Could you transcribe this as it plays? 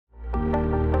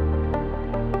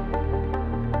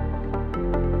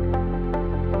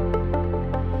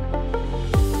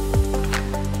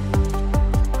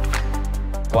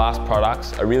glass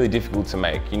products are really difficult to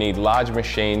make. You need large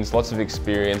machines, lots of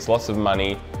experience, lots of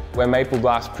money. We're maple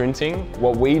glass printing.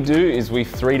 What we do is we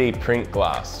 3D print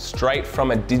glass. Straight from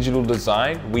a digital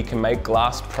design, we can make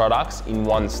glass products in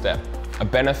one step. A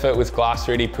benefit with glass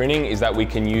 3D printing is that we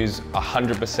can use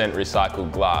 100%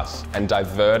 recycled glass and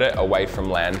divert it away from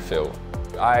landfill.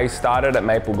 I started at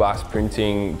Maple Glass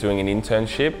Printing doing an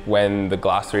internship when the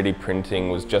glass 3D printing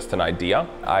was just an idea.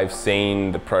 I've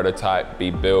seen the prototype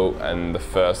be built and the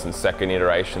first and second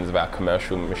iterations of our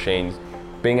commercial machines.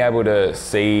 Being able to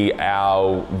see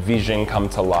our vision come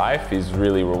to life is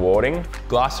really rewarding.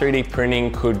 Glass 3D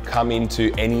printing could come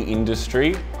into any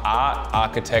industry. Art,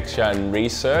 architecture and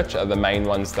research are the main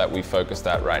ones that we focused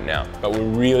at right now. But we're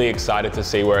really excited to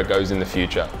see where it goes in the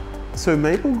future. So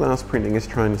maple glass printing is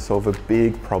trying to solve a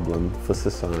big problem for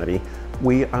society.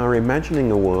 We are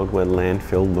imagining a world where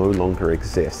landfill no longer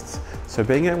exists. So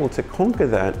being able to conquer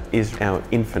that is our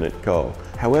infinite goal.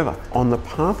 However, on the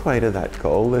pathway to that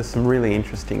goal, there's some really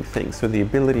interesting things. So the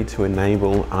ability to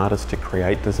enable artists to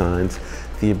create designs,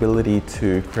 the ability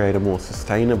to create a more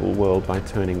sustainable world by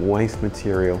turning waste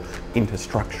material into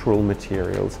structural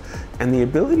materials, and the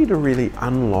ability to really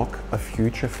unlock a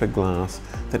future for glass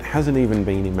that hasn't even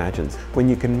been imagined. When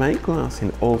you can make glass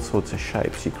in all sorts of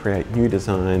shapes, you create new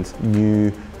designs,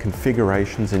 new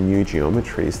configurations and new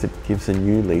geometries that gives a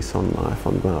new lease on life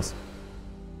on glass.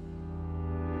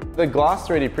 The glass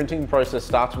 3D printing process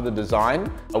starts with a design,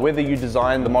 whether you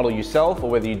design the model yourself or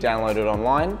whether you download it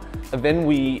online. And then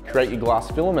we create your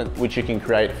glass filament, which you can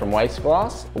create from waste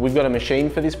glass. We've got a machine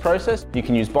for this process. You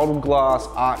can use bottled glass,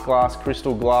 art glass,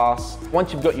 crystal glass.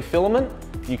 Once you've got your filament,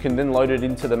 you can then load it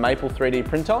into the Maple 3D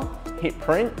printer, hit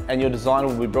print, and your design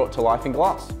will be brought to life in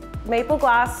glass. Maple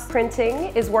Glass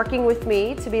Printing is working with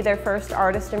me to be their first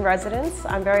artist in residence.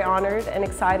 I'm very honored and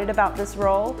excited about this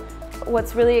role.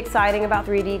 What's really exciting about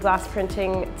 3D glass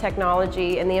printing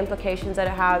technology and the implications that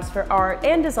it has for art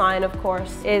and design, of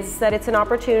course, is that it's an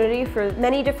opportunity for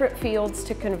many different fields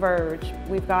to converge.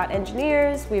 We've got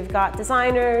engineers, we've got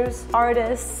designers,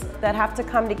 artists that have to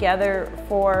come together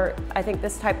for, I think,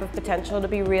 this type of potential to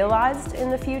be realized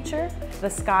in the future. The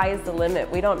sky is the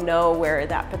limit. We don't know where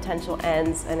that potential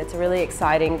ends, and it's a really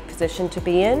exciting position to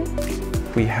be in.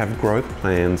 We have growth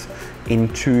plans in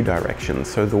two directions.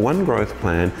 So the one growth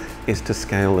plan is to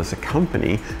scale as a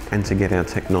company and to get our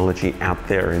technology out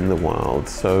there in the wild.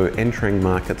 So entering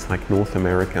markets like North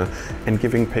America and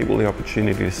giving people the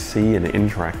opportunity to see and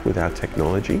interact with our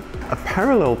technology. A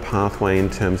parallel pathway in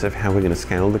terms of how we're going to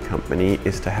scale the company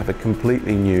is to have a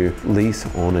completely new lease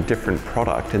on a different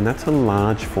product, and that's a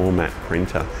large format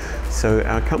printer. So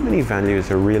our company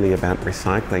values are really about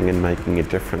recycling and making a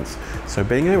difference. So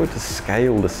being able to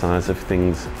scale the size of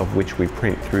things of which we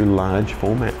print through large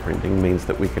format printing means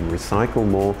that we can recycle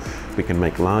more, we can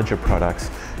make larger products,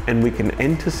 and we can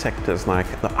enter sectors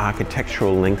like the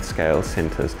architectural length scale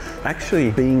centers.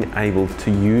 Actually being able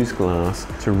to use glass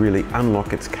to really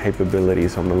unlock its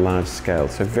capabilities on the large scale.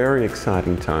 So very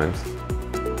exciting times.